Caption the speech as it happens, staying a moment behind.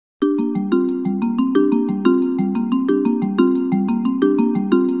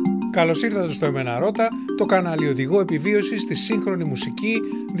Καλώς ήρθατε στο ΕΜΕΝΑ ΡΩΤΑ, το κανάλι οδηγό επιβίωσης στη σύγχρονη μουσική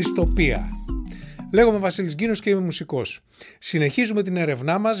δυστοπία. Λέγομαι Βασίλης Γκίνος και είμαι μουσικός. Συνεχίζουμε την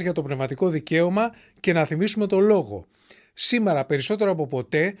έρευνά μας για το πνευματικό δικαίωμα και να θυμίσουμε το λόγο. Σήμερα περισσότερο από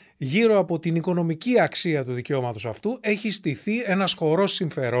ποτέ, γύρω από την οικονομική αξία του δικαιώματος αυτού, έχει στηθεί ένας χορός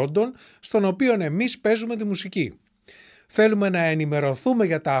συμφερόντων, στον οποίο εμείς παίζουμε τη μουσική. Θέλουμε να ενημερωθούμε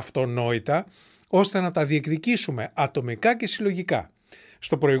για τα αυτονόητα, ώστε να τα διεκδικήσουμε ατομικά και συλλογικά.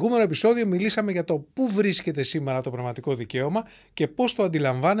 Στο προηγούμενο επεισόδιο μιλήσαμε για το πού βρίσκεται σήμερα το πνευματικό δικαίωμα και πώς το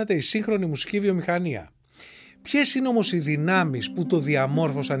αντιλαμβάνεται η σύγχρονη μουσική βιομηχανία. Ποιες είναι όμως οι δυνάμεις που το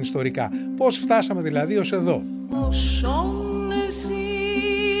διαμόρφωσαν ιστορικά, πώς φτάσαμε δηλαδή ως εδώ.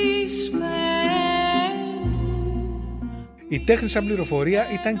 Η τέχνη σαν πληροφορία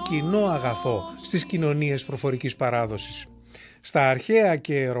ήταν κοινό αγαθό στις κοινωνίες προφορικής παράδοσης. Στα αρχαία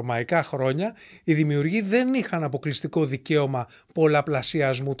και ρωμαϊκά χρόνια οι δημιουργοί δεν είχαν αποκλειστικό δικαίωμα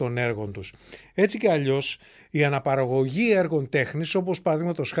πολλαπλασιασμού των έργων τους. Έτσι και αλλιώς η αναπαραγωγή έργων τέχνης, όπως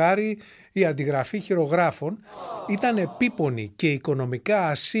παραδείγματος χάρη η αντιγραφή χειρογράφων, ήταν επίπονη και οικονομικά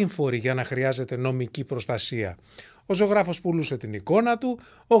ασύμφορη για να χρειάζεται νομική προστασία. Ο ζωγράφος πουλούσε την εικόνα του,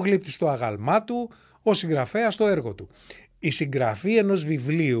 ο γλύπτης το αγάλμά του, ο συγγραφέας το έργο του. Η συγγραφή ενός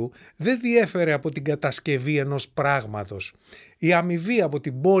βιβλίου δεν διέφερε από την κατασκευή ενός πράγματος. Η αμοιβή από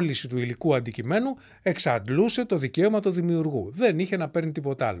την πώληση του υλικού αντικειμένου εξαντλούσε το δικαίωμα του δημιουργού. Δεν είχε να παίρνει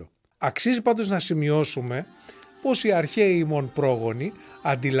τίποτα άλλο. Αξίζει πάντως να σημειώσουμε πως οι αρχαίοι ημών πρόγονοι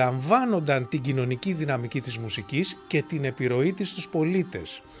αντιλαμβάνονταν την κοινωνική δυναμική της μουσικής και την επιρροή της στους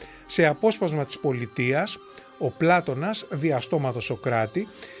πολίτες. Σε απόσπασμα της πολιτείας, ο Πλάτωνας, διαστόματο Σοκράτη,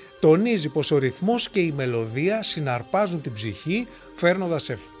 τονίζει πως ο ρυθμός και η μελωδία συναρπάζουν την ψυχή, φέρνοντας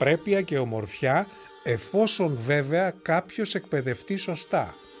ευπρέπεια και ομορφιά, εφόσον βέβαια κάποιος εκπαιδευτεί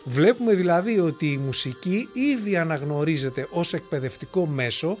σωστά. Βλέπουμε δηλαδή ότι η μουσική ήδη αναγνωρίζεται ως εκπαιδευτικό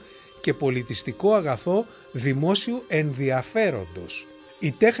μέσο και πολιτιστικό αγαθό δημόσιου ενδιαφέροντος.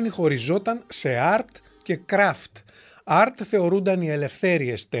 Η τέχνη χωριζόταν σε art και craft. Art θεωρούνταν οι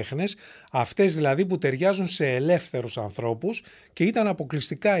ελευθέριες τέχνες, αυτές δηλαδή που ταιριάζουν σε ελεύθερους ανθρώπους και ήταν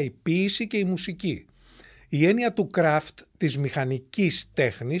αποκλειστικά η ποίηση και η μουσική. Η έννοια του craft, της μηχανικής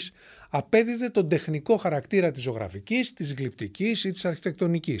τέχνης, απέδιδε τον τεχνικό χαρακτήρα της ζωγραφικής, της γλυπτικής ή της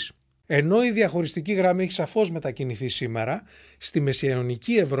αρχιτεκτονικής. Ενώ η διαχωριστική γραμμή έχει σαφώς μετακινηθεί σήμερα, στη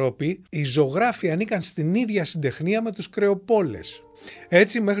μεσαιωνική Ευρώπη οι ζωγράφοι ανήκαν στην ίδια συντεχνία με τους κρεοπόλες.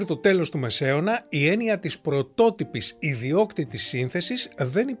 Έτσι μέχρι το τέλος του Μεσαίωνα η έννοια της πρωτότυπης ιδιόκτητης σύνθεσης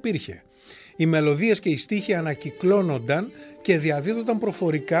δεν υπήρχε. Οι μελωδίες και οι στίχοι ανακυκλώνονταν και διαδίδονταν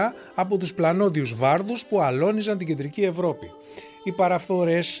προφορικά από τους πλανόδιους βάρδους που αλώνιζαν την κεντρική Ευρώπη. Οι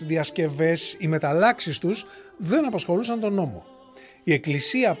παραφθορές, διασκευές, οι μεταλλάξεις τους δεν απασχολούσαν τον νόμο. Η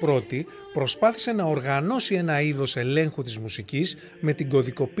Εκκλησία πρώτη προσπάθησε να οργανώσει ένα είδος ελέγχου της μουσικής με την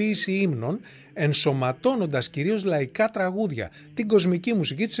κωδικοποίηση ύμνων, ενσωματώνοντας κυρίως λαϊκά τραγούδια, την κοσμική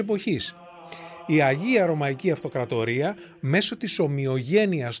μουσική της εποχής. Η Αγία Ρωμαϊκή Αυτοκρατορία, μέσω της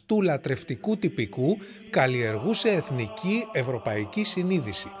ομοιογένειας του λατρευτικού τυπικού, καλλιεργούσε εθνική ευρωπαϊκή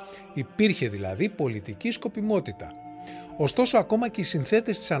συνείδηση. Υπήρχε δηλαδή πολιτική σκοπιμότητα. Ωστόσο, ακόμα και οι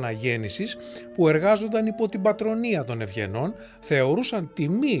συνθέτες της αναγέννησης, που εργάζονταν υπό την πατρονία των ευγενών, θεωρούσαν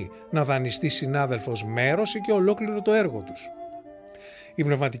τιμή να δανειστεί συνάδελφος μέρος και ολόκληρο το έργο τους. Η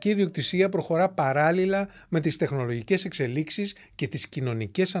πνευματική ιδιοκτησία προχωρά παράλληλα με τις τεχνολογικές εξελίξεις και τις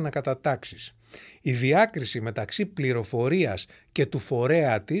κοινωνικές ανακατατάξεις. Η διάκριση μεταξύ πληροφορίας και του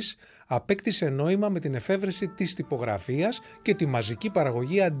φορέα της απέκτησε νόημα με την εφεύρεση της τυπογραφίας και τη μαζική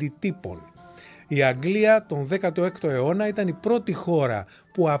παραγωγή αντιτύπων. Η Αγγλία τον 16ο αιώνα ήταν η πρώτη χώρα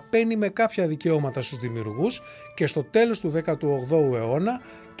που απένιμε κάποια δικαιώματα στους δημιουργούς και στο τέλος του 18ου αιώνα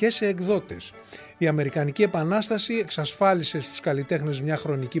και σε εκδότες. Η Αμερικανική Επανάσταση εξασφάλισε στους καλλιτέχνες μια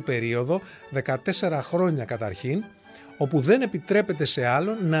χρονική περίοδο, 14 χρόνια καταρχήν, όπου δεν επιτρέπεται σε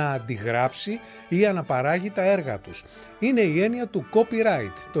άλλον να αντιγράψει ή αναπαράγει τα έργα τους. Είναι η έννοια του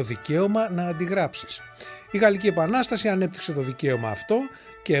copyright, το δικαίωμα να αντιγράψεις. Η Γαλλική Επανάσταση ανέπτυξε το δικαίωμα αυτό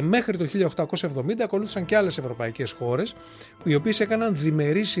και μέχρι το 1870 ακολούθησαν και άλλες ευρωπαϊκές χώρες, οι οποίες έκαναν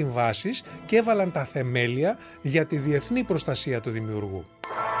διμερείς συμβάσεις και έβαλαν τα θεμέλια για τη διεθνή προστασία του δημιουργού.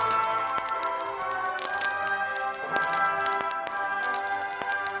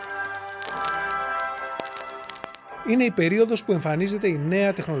 Είναι η περίοδος που εμφανίζεται η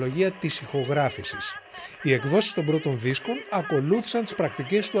νέα τεχνολογία της ηχογράφησης. Οι εκδόσεις των πρώτων δίσκων ακολούθησαν τις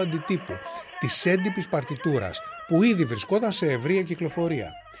πρακτικές του αντιτύπου, της έντυπης παρτιτούρας, που ήδη βρισκόταν σε ευρεία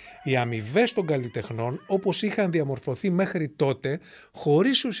κυκλοφορία. Οι αμοιβές των καλλιτεχνών, όπως είχαν διαμορφωθεί μέχρι τότε,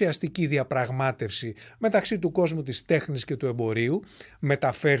 χωρίς ουσιαστική διαπραγμάτευση μεταξύ του κόσμου της τέχνης και του εμπορίου,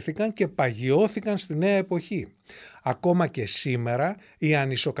 μεταφέρθηκαν και παγιώθηκαν στη νέα εποχή. Ακόμα και σήμερα, η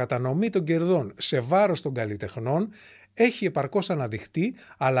ανισοκατανομή των κερδών σε βάρος των καλλιτεχνών έχει επαρκώς αναδειχτεί,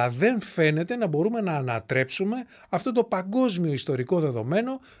 αλλά δεν φαίνεται να μπορούμε να ανατρέψουμε αυτό το παγκόσμιο ιστορικό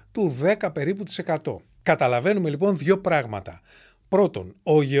δεδομένο του 10 περίπου της 100. Καταλαβαίνουμε λοιπόν δύο πράγματα. Πρώτον,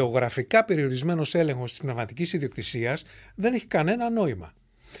 ο γεωγραφικά περιορισμένος έλεγχος της πνευματικής ιδιοκτησίας δεν έχει κανένα νόημα.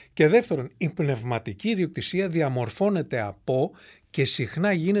 Και δεύτερον, η πνευματική ιδιοκτησία διαμορφώνεται από και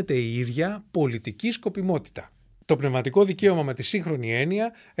συχνά γίνεται η ίδια πολιτική σκοπιμότητα. Το πνευματικό δικαίωμα με τη σύγχρονη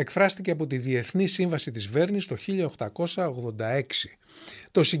έννοια εκφράστηκε από τη Διεθνή Σύμβαση της Βέρνης το 1886.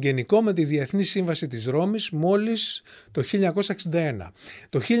 Το συγγενικό με τη Διεθνή Σύμβαση της Ρώμης μόλις το 1961.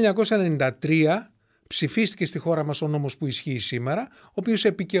 Το 1993 ψηφίστηκε στη χώρα μας ο νόμος που ισχύει σήμερα, ο οποίος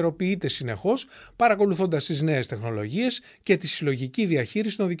επικαιροποιείται συνεχώς παρακολουθώντας τις νέες τεχνολογίες και τη συλλογική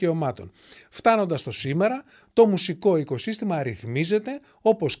διαχείριση των δικαιωμάτων. Φτάνοντας στο σήμερα, το μουσικό οικοσύστημα ρυθμίζεται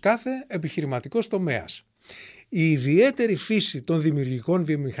όπως κάθε επιχειρηματικός τομέας. Η ιδιαίτερη φύση των δημιουργικών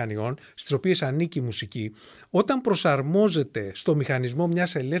βιομηχανιών, στις οποίες ανήκει η μουσική, όταν προσαρμόζεται στο μηχανισμό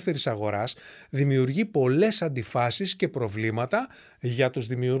μιας ελεύθερης αγοράς, δημιουργεί πολλές αντιφάσεις και προβλήματα για τους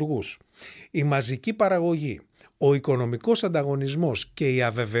δημιουργούς. Η μαζική παραγωγή, ο οικονομικός ανταγωνισμός και η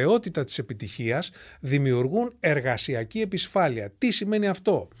αβεβαιότητα της επιτυχίας δημιουργούν εργασιακή επισφάλεια. Τι σημαίνει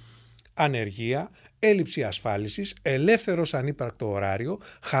αυτό? Ανεργία, έλλειψη ασφάλισης, ελεύθερος ανύπαρκτο ωράριο,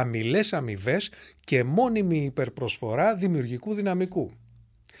 χαμηλές αμοιβές και μόνιμη υπερπροσφορά δημιουργικού δυναμικού.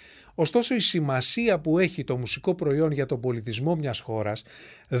 Ωστόσο, η σημασία που έχει το μουσικό προϊόν για τον πολιτισμό μιας χώρας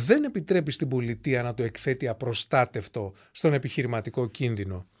δεν επιτρέπει στην πολιτεία να το εκθέτει απροστάτευτο στον επιχειρηματικό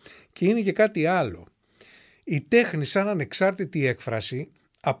κίνδυνο. Και είναι και κάτι άλλο. Η τέχνη σαν ανεξάρτητη έκφραση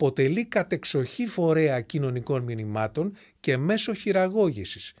αποτελεί κατεξοχή φορέα κοινωνικών μηνυμάτων και μέσο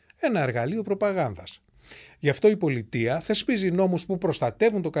χειραγώγησης, ένα εργαλείο προπαγάνδας. Γι' αυτό η πολιτεία θεσπίζει νόμους που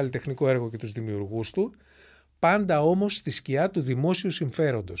προστατεύουν το καλλιτεχνικό έργο και τους δημιουργούς του, πάντα όμως στη σκιά του δημόσιου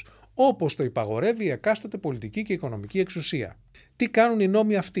συμφέροντος, όπως το υπαγορεύει η εκάστοτε πολιτική και οικονομική εξουσία. Τι κάνουν οι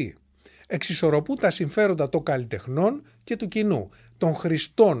νόμοι αυτοί? Εξισορροπούν τα συμφέροντα των καλλιτεχνών και του κοινού, των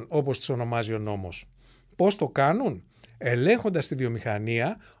χρηστών όπως τους ονομάζει ο νόμος. Πώς το κάνουν? Ελέγχοντας τη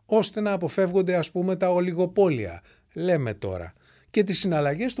βιομηχανία ώστε να αποφεύγονται τα ολιγοπόλια, λέμε τώρα, και τις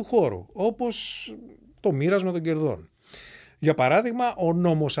συναλλαγές του χώρου, όπως το μοίρασμα των κερδών. Για παράδειγμα, ο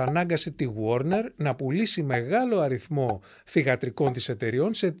νόμος ανάγκασε τη Warner να πουλήσει μεγάλο αριθμό θυγατρικών της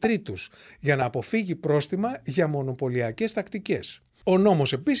εταιριών σε τρίτους για να αποφύγει πρόστιμα για μονοπωλιακές τακτικές. Ο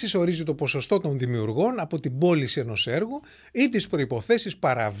νόμος επίσης ορίζει το ποσοστό των δημιουργών από την πώληση ενός έργου ή τις προϋποθέσεις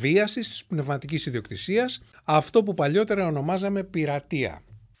παραβίασης της πνευματικής ιδιοκτησίας, αυτό που παλιότερα ονομάζαμε πειρατεία.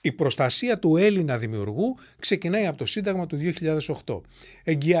 Η προστασία του Έλληνα δημιουργού ξεκινάει από το Σύνταγμα του 2008.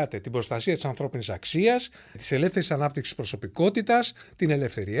 Εγγυάται την προστασία της ανθρώπινης αξίας, της ελεύθερης ανάπτυξης προσωπικότητας, την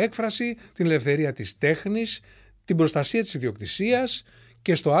ελεύθερη έκφραση, την ελευθερία της τέχνης, την προστασία της ιδιοκτησίας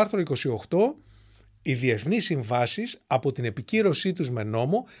και στο άρθρο 28 οι διεθνείς συμβάσεις από την επικύρωσή τους με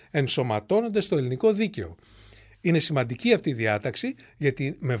νόμο ενσωματώνονται στο ελληνικό δίκαιο. Είναι σημαντική αυτή η διάταξη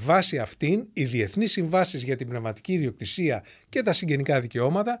γιατί με βάση αυτήν οι διεθνείς συμβάσεις για την πνευματική ιδιοκτησία και τα συγγενικά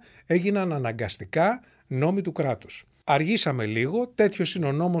δικαιώματα έγιναν αναγκαστικά νόμοι του κράτους. Αργήσαμε λίγο, τέτοιος είναι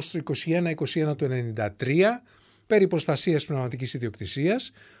ο νόμος του 2121 του 1993 περί προστασίας πνευματικής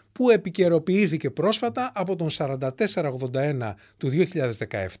ιδιοκτησίας που επικαιροποιήθηκε πρόσφατα από τον 4481 του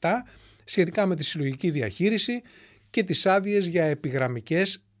 2017 σχετικά με τη συλλογική διαχείριση και τις άδειες για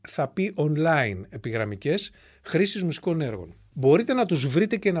επιγραμμικές, θα πει online επιγραμμικές, χρήσης μουσικών έργων. Μπορείτε να τους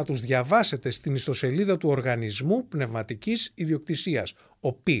βρείτε και να τους διαβάσετε στην ιστοσελίδα του Οργανισμού Πνευματικής Ιδιοκτησίας,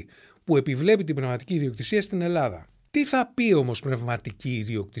 ο ΠΗ, που επιβλέπει την πνευματική ιδιοκτησία στην Ελλάδα. Τι θα πει όμως πνευματική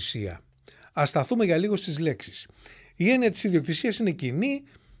ιδιοκτησία? Ας σταθούμε για λίγο στις λέξεις. Η έννοια της ιδιοκτησίας είναι κοινή,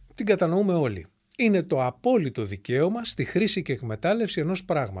 την κατανοούμε όλοι. Είναι το απόλυτο δικαίωμα στη χρήση και εκμετάλλευση ενός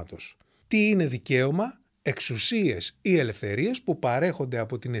πράγματος. Τι είναι δικαίωμα? Εξουσίες ή ελευθερίες που παρέχονται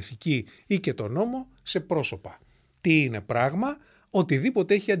από την ηθική ή και τον νόμο σε πρόσωπα. Τι είναι πράγμα?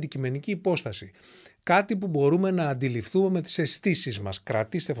 Οτιδήποτε έχει αντικειμενική υπόσταση. Κάτι που μπορούμε να αντιληφθούμε με τις αισθήσεις μας.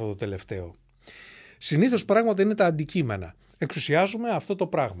 Κρατήστε αυτό το τελευταίο. Συνήθως πράγματα είναι τα αντικείμενα. Εξουσιάζουμε αυτό το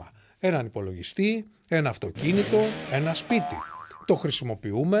πράγμα. Έναν υπολογιστή, ένα αυτοκίνητο, ένα σπίτι. Το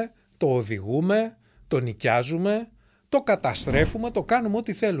χρησιμοποιούμε, το οδηγούμε, το νοικιάζουμε, το καταστρέφουμε, το κάνουμε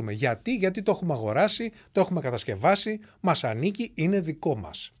ό,τι θέλουμε. Γιατί το έχουμε αγοράσει, το έχουμε κατασκευάσει, μας ανήκει, είναι δικό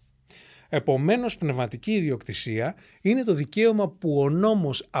μας. Επομένως, πνευματική ιδιοκτησία είναι το δικαίωμα που ο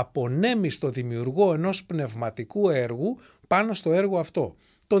νόμος απονέμει στο δημιουργό ενός πνευματικού έργου πάνω στο έργο αυτό.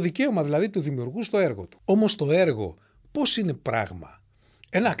 Το δικαίωμα δηλαδή του δημιουργού στο έργο του. Όμως το έργο πώς είναι πράγμα?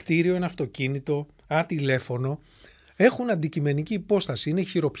 Ένα κτίριο, ένα αυτοκίνητο, ένα τηλέφωνο έχουν αντικειμενική υπόσταση, είναι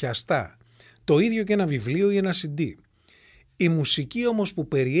χειροπιαστά. Το ίδιο και ένα βιβλίο ή ένα CD. Η μουσική όμως που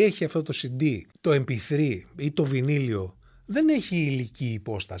περιέχει αυτό το CD, το MP3 ή το βινίλιο δεν έχει υλική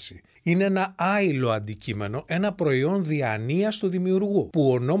υπόσταση. Είναι ένα άειλο αντικείμενο, ένα προϊόν διανοίας του δημιουργού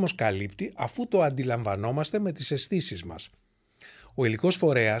που ο νόμος καλύπτει αφού το αντιλαμβανόμαστε με τις αισθήσεις μας. Ο υλικός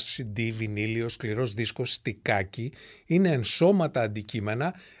φορέας, CD, βινίλιο, σκληρός δίσκος, στικάκι είναι ενσώματα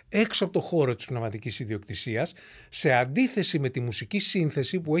αντικείμενα έξω από το χώρο της πνευματικής ιδιοκτησίας σε αντίθεση με τη μουσική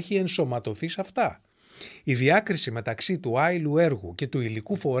σύνθεση που έχει ενσωματωθεί σε αυτά. Η διάκριση μεταξύ του άειλου έργου και του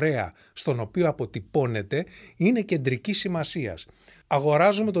υλικού φορέα στον οποίο αποτυπώνεται είναι κεντρική σημασίας.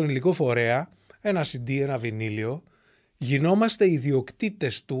 Αγοράζουμε τον υλικό φορέα, ένα CD, ένα βινίλιο, γινόμαστε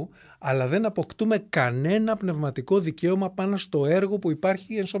ιδιοκτήτες του, αλλά δεν αποκτούμε κανένα πνευματικό δικαίωμα πάνω στο έργο που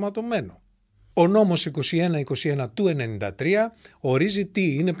υπάρχει ενσωματωμένο. Ο νόμος 2121 του 1993 ορίζει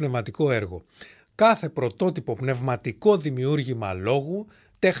τι είναι πνευματικό έργο. Κάθε πρωτότυπο πνευματικό δημιούργημα λόγου,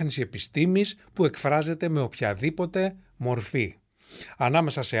 τέχνης ή επιστήμης που εκφράζεται με οποιαδήποτε μορφή.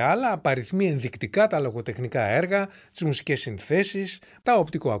 Ανάμεσα σε άλλα απαριθμεί ενδεικτικά τα λογοτεχνικά έργα, τις μουσικές συνθέσεις, τα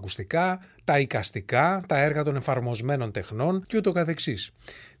οπτικοακουστικά, τα εικαστικά, τα έργα των εφαρμοσμένων τεχνών και ούτω καθεξής.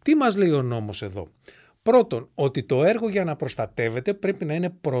 Τι μας λέει ο νόμος εδώ? Πρώτον, ότι το έργο για να προστατεύεται πρέπει να είναι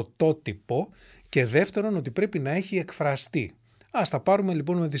πρωτότυπο και δεύτερον ότι πρέπει να έχει εκφραστεί. Ας τα πάρουμε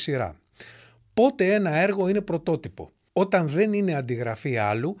λοιπόν με τη σειρά. Πότε ένα έργο είναι πρωτότυπο? Όταν δεν είναι αντιγραφή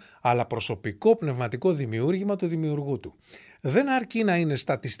άλλου, αλλά προσωπικό πνευματικό δημιούργημα του δημιουργού του. Δεν αρκεί να είναι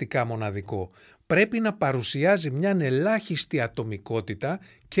στατιστικά μοναδικό. Πρέπει να παρουσιάζει μια ελάχιστη ατομικότητα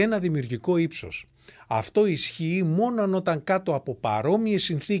και ένα δημιουργικό ύψος. Αυτό ισχύει μόνο όταν κάτω από παρόμοιες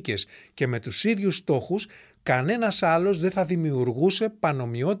συνθήκες και με τους ίδιους στόχους κανένας άλλος δεν θα δημιουργούσε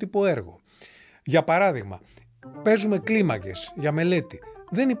πανομοιότυπο έργο. Για παράδειγμα, παίζουμε κλίμακες για μελέτη.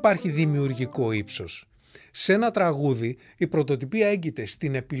 Δεν υπάρχει δημιουργικό ύψος. Σε ένα τραγούδι η πρωτοτυπία έγκυται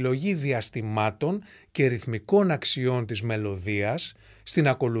στην επιλογή διαστημάτων και ρυθμικών αξιών της μελωδίας, στην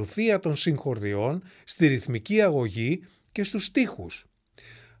ακολουθία των συγχορδιών, στη ρυθμική αγωγή και στους στίχους.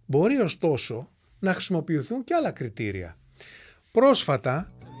 Μπορεί ωστόσο να χρησιμοποιηθούν και άλλα κριτήρια.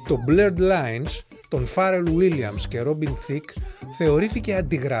 Πρόσφατα το Blurred Lines των Pharrell Williams και Robin Thicke θεωρήθηκε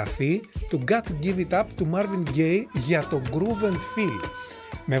αντιγραφή του Got to Give It Up του Marvin Gaye για το Groove and Feel.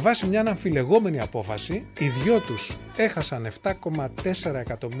 Με βάση μια αμφιλεγόμενη απόφαση, οι δυο τους έχασαν $7,4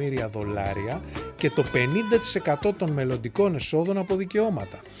 εκατομμύρια και το 50% των μελλοντικών εσόδων από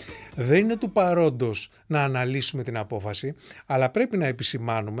δικαιώματα. Δεν είναι του παρόντος να αναλύσουμε την απόφαση, αλλά πρέπει να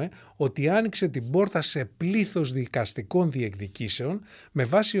επισημάνουμε ότι άνοιξε την πόρτα σε πλήθος δικαστικών διεκδικήσεων με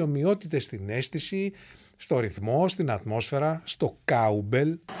βάση ομοιότητες στην αίσθηση, στο ρυθμό, στην ατμόσφαιρα, στο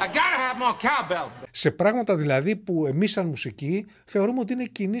κάουμπελ. Σε πράγματα δηλαδή που εμείς σαν μουσική θεωρούμε ότι είναι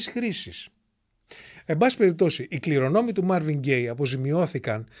κοινής χρήσης. Εν πάση περιπτώσει, οι κληρονόμοι του Marvin Gaye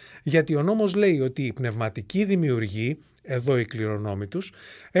αποζημιώθηκαν γιατί ο νόμος λέει ότι οι πνευματικοί δημιουργοί, εδώ οι κληρονόμοι τους,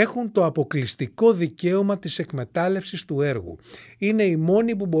 έχουν το αποκλειστικό δικαίωμα της εκμετάλλευσης του έργου. Είναι οι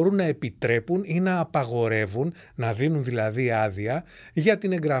μόνοι που μπορούν να επιτρέπουν ή να απαγορεύουν, να δίνουν δηλαδή άδεια, για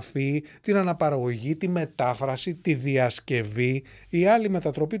την εγγραφή, την αναπαραγωγή, τη μετάφραση, τη διασκευή ή άλλη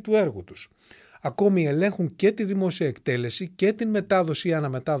μετατροπή του έργου τους. Ακόμη ελέγχουν και τη δημόσια εκτέλεση και την μετάδοση ή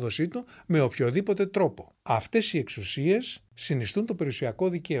αναμετάδοσή του με οποιοδήποτε τρόπο. Αυτές οι εξουσίες συνιστούν το περιουσιακό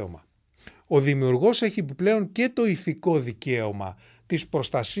δικαίωμα. Ο δημιουργός έχει επιπλέον και το ηθικό δικαίωμα της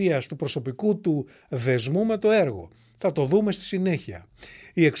προστασίας του προσωπικού του δεσμού με το έργο. Θα το δούμε στη συνέχεια.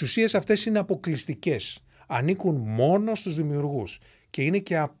 Οι εξουσίες αυτές είναι αποκλειστικές, ανήκουν μόνο στους δημιουργούς και είναι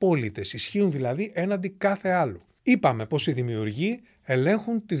και απόλυτες, ισχύουν δηλαδή έναντι κάθε άλλου. Είπαμε πως οι δημιουργοί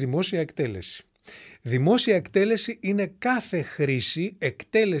ελέγχουν τη δημόσια εκτέλεση. Δημόσια εκτέλεση είναι κάθε χρήση,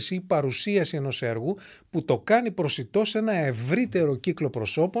 εκτέλεση ή παρουσίαση ενός έργου που το κάνει προσιτό σε ένα ευρύτερο κύκλο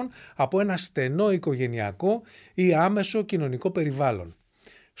προσώπων από ένα στενό οικογενειακό ή άμεσο κοινωνικό περιβάλλον.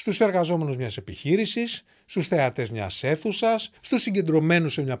 Στους εργαζόμενους μιας επιχείρησης, στους θεατές μιας αίθουσας, στους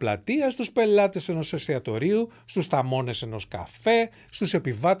συγκεντρωμένους σε μια πλατεία, στους πελάτες ενός εστιατορίου, στους θαμώνες ενός καφέ, στους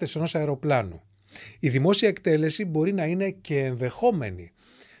επιβάτες ενός αεροπλάνου. Η δημόσια εκτέλεση μπορεί να είναι και ενδεχόμενη.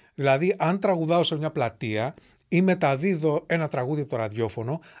 Δηλαδή, αν τραγουδάω σε μια πλατεία ή μεταδίδω ένα τραγούδι από το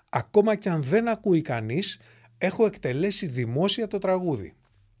ραδιόφωνο, ακόμα και αν δεν ακούει κανείς, έχω εκτελέσει δημόσια το τραγούδι.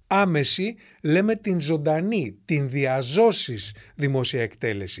 Άμεση λέμε την ζωντανή, την διαζώσης δημόσια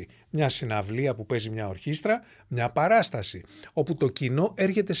εκτέλεση. Μια συναυλία που παίζει μια ορχήστρα, μια παράσταση, όπου το κοινό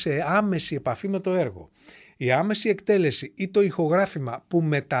έρχεται σε άμεση επαφή με το έργο. Η άμεση εκτέλεση ή το ηχογράφημα που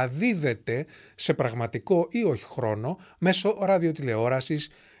μεταδίδεται σε πραγματικό ή όχι χρόνο μέσω ραδιοτηλεόρασης,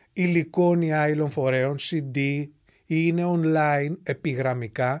 υλικών ή άειλων φορέων, CD ή είναι online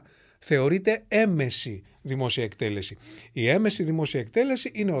επιγραμμικά, θεωρείται έμεση δημόσια εκτέλεση. Η έμεση δημόσια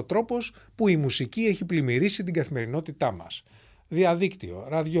εκτέλεση είναι ο τρόπος που η μουσική έχει πλημμυρίσει την καθημερινότητά μας. Διαδίκτυο,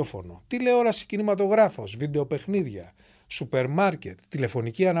 ραδιόφωνο, τηλεόραση, κινηματογράφος, βιντεοπαιχνίδια, σούπερ μάρκετ,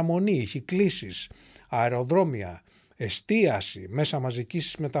 τηλεφωνική αναμονή, ηχηκλήσεις, αεροδρόμια, εστίαση, μέσα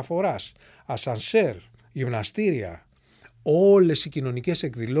μαζικής μεταφοράς, ασανσέρ, γυμναστήρια. Όλες οι κοινωνικές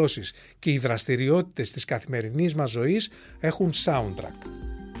εκδηλώσεις και οι δραστηριότητες της καθημερινής μας ζωής έχουν soundtrack.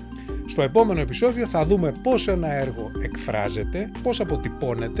 Στο επόμενο επεισόδιο θα δούμε πώς ένα έργο εκφράζεται, πώς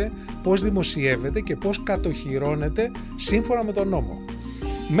αποτυπώνεται, πώς δημοσιεύεται και πώς κατοχυρώνεται σύμφωνα με τον νόμο.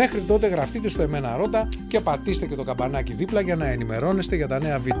 Μέχρι τότε γραφτείτε στο ΕΜΕΝΑ ΡΩΤΑ και πατήστε και το καμπανάκι δίπλα για να ενημερώνεστε για τα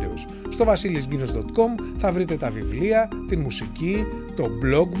νέα βίντεο. Στο vasilisginos.com θα βρείτε τα βιβλία, την μουσική, το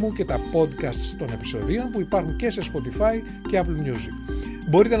blog μου και τα podcasts των επεισοδίων που υπάρχουν και σε Spotify και Apple Music.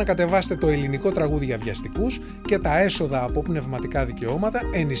 Μπορείτε να κατεβάσετε το ελληνικό τραγούδι για βιαστικούς και τα έσοδα από πνευματικά δικαιώματα,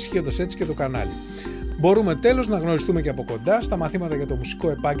 ενισχύοντας έτσι και το κανάλι. Μπορούμε τέλος να γνωριστούμε και από κοντά στα μαθήματα για το μουσικό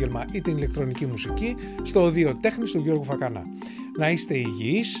επάγγελμα ή την ηλεκτρονική μουσική στο Οδείο Τέχνης του Γιώργου Φακανά. Να είστε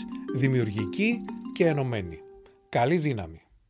υγιείς, δημιουργικοί και ενωμένοι. Καλή δύναμη!